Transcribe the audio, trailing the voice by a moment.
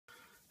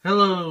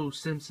Hello,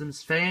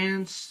 Simpsons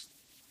fans.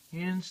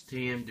 And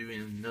today I'm doing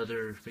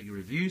another figure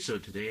review. So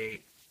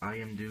today I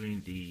am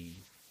doing the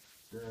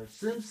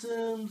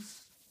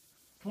Simpsons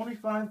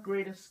 25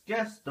 Greatest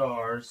Guest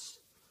Stars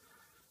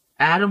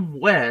Adam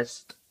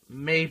West,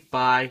 made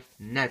by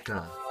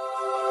NECA.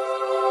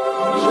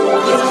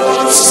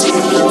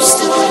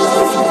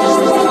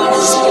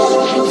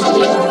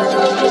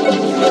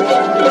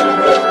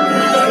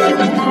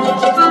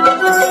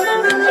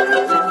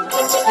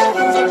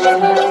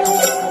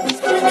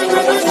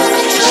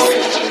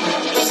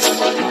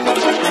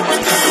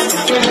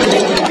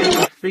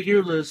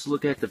 Figure, let's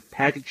look at the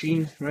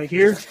packaging right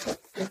here.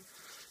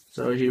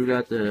 So here we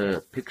got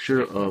the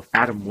picture of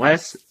Adam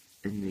West,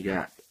 and you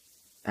got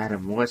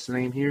Adam West's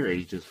name here,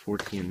 ages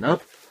 14 and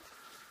up.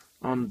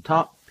 On the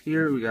top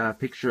here we got a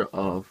picture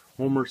of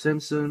Homer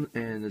Simpson,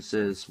 and it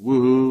says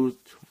 "Woohoo!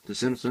 The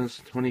Simpsons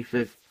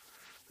 25th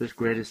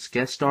Greatest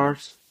Guest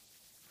Stars,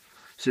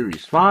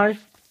 Series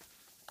 5,"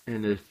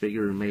 and the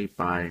figure made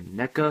by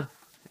NECA.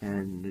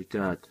 And you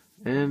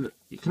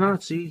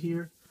cannot see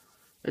here.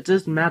 It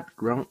says Matt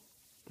Groening,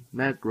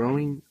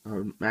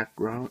 or Matt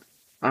Groening.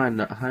 I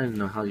don't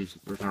know how you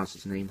pronounce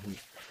his name.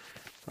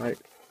 Alright.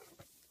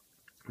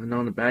 And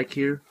on the back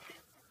here,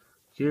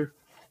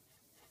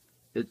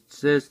 it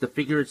says the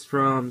figure is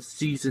from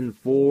season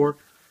 4,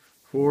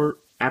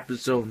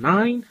 episode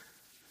 9.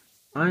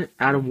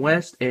 Adam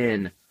West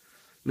and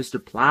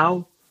Mr.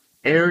 Plow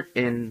aired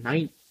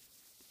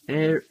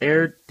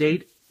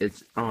date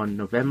is on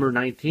November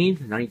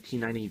 19th,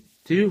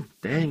 1992.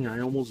 Dang,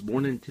 I was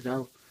born in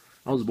 2001.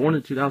 I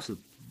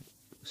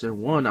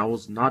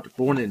was not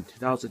born in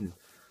 2000.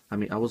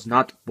 I was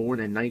not born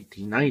in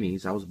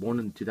 1990s. I was born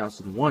in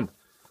 2001.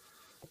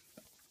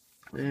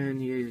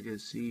 And you can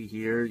see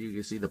here, you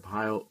can see the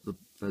bio,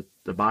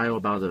 the bio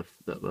about the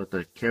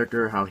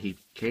character, how he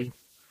came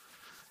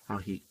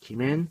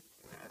in.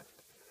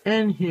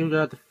 And here we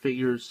got the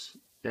figures.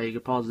 Yeah, you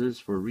can pause this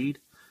for a read.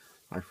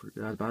 I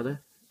forgot about it.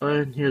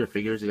 And here are the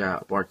figures. You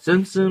got Bart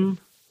Simpson,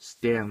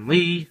 Stan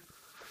Lee.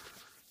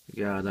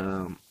 You got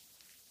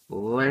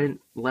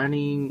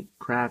Lenny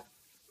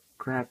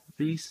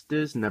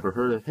Kravitz, never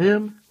heard of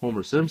him.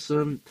 Homer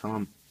Simpson,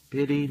 Tom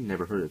Petty,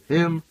 never heard of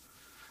him.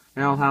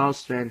 Al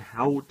House, Van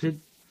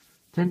Houten,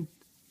 and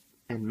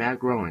Matt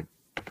Groening.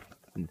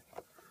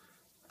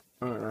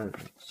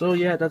 So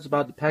yeah, that's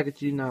about the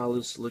packaging. Now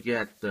let's look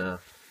at the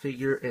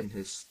figure and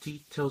his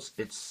details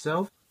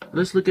itself.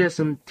 Let's look at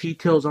some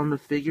details on the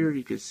figure.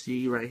 You can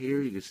see right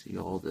here, you can see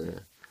all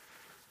the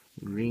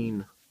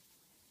green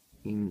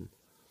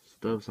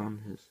stuffs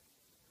on his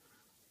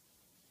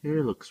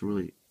hair. Looks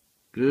really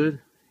good.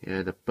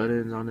 Yeah, the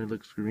buttons on it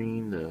looks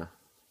green.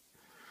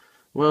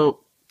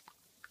 Well,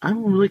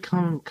 I'm really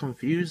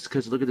confused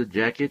because look at the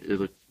jacket.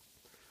 It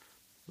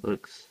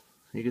looks.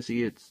 You can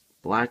see it's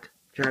black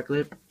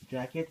jacket,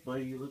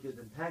 but you look at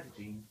the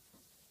packaging.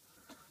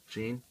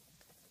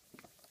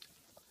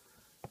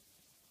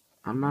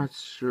 I'm not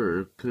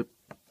sure.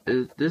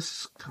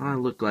 This kind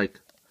of look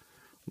like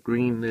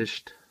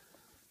greenish,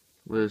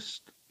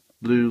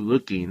 blue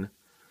looking.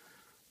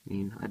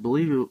 I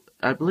believe it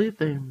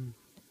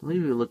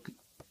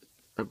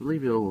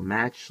will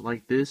match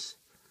like this.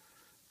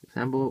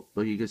 Example,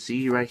 but you can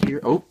see right here.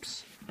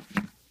 Oops.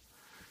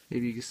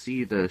 Maybe you can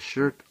see the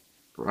shirt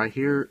right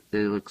here.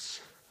 It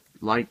looks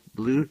light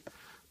blue.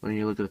 When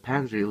you look at the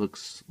packaging, it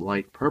looks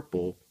light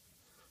purple.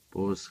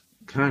 But it's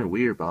kind of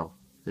weird about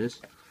this.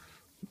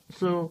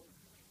 So,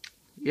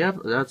 yeah,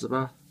 that's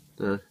about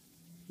the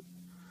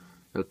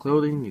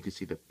clothing. You can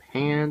see the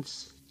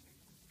pants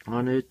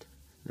on it,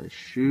 the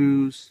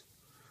shoes.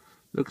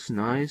 Looks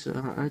nice.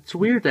 It's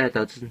weird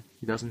that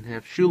he doesn't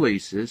have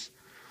shoelaces.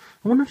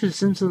 I wonder if the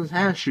Simpsons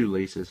has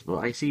shoelaces,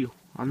 but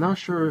I'm not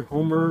sure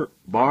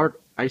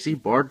I see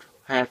Bart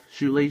have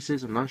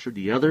shoelaces. I'm not sure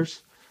the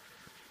others.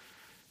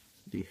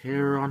 The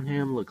hair on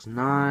him looks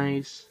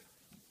nice.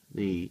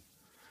 Yeah,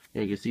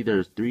 you can see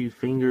there's 3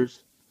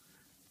 fingers.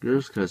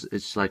 Because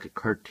it's like a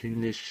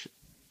cartoonish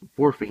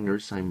 4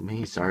 fingers.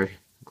 Sorry,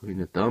 including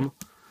the thumb.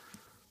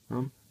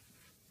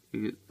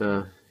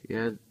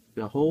 Yeah,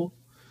 the whole.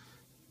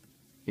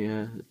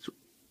 Yeah,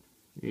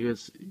 you can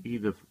see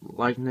the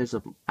likeness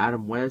of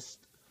Adam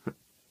West.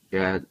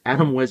 Yeah,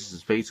 Adam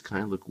West's face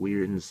kind of look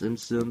weird in The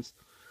Simpsons.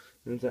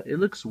 It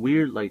looks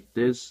weird like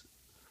this.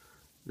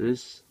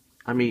 It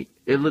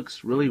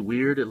looks really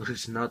weird. It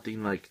looks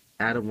nothing like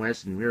Adam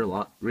West in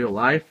real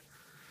life.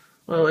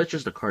 Well, it's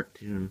just a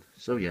cartoon.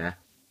 So yeah.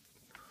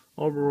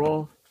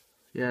 Overall,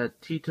 yeah,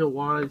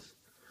 detail-wise,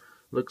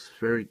 looks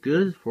very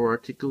good. For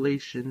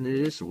articulation, it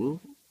is. Come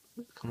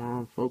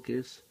on,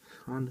 focus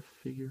on the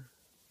figure.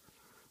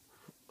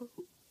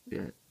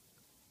 Yeah.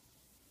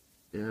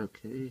 Yeah,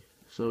 okay.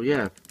 So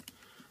yeah,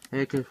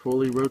 I can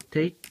fully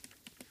rotate.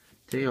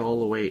 Take all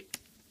the way.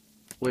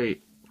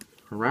 Wait,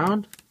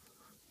 around.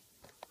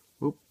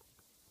 Oop.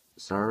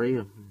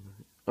 Sorry.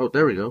 Oh,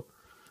 there we go.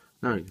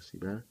 Now you can see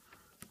better.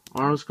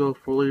 Arms go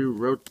fully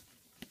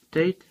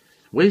rotate.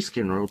 Waist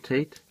can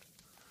rotate.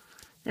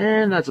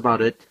 And that's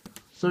about it.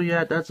 So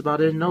yeah, that's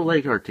about it. No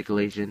leg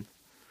articulation.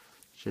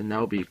 So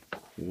that'll be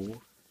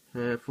cool.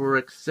 For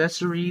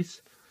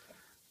accessories,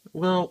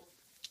 well,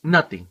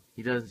 nothing.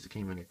 He doesn't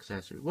came with an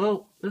accessory.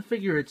 Well, the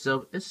figure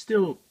itself is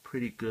still a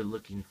pretty good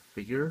looking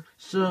figure.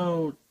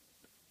 So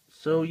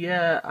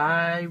yeah,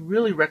 I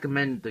really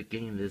recommend the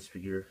getting this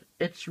figure.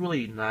 It's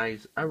really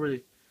nice. I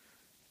really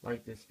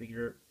like this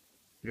figure.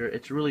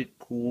 It's really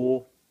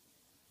cool.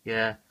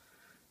 Yeah,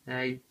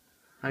 I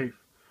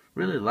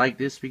really like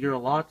this figure a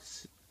lot.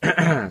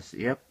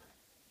 Yep.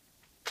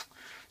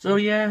 So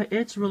yeah,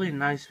 it's really a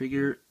nice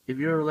figure. If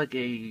you're like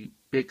a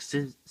big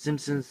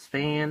Simpsons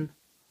fan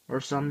or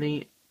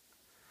something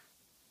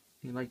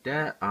like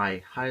that,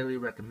 I highly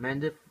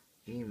recommend it.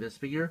 Getting this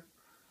figure.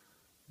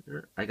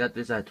 I got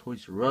this at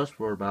Toys R Us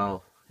for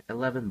about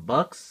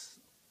 $11.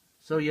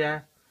 So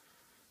yeah.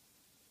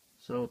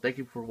 So thank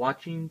you for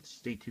watching.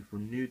 Stay tuned for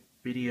new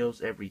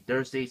videos every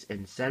Thursdays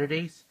and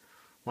Saturdays.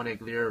 One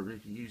Aguilera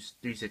Reviews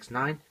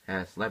 369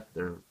 has left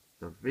their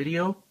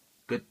video.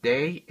 Good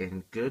day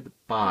and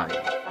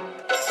goodbye.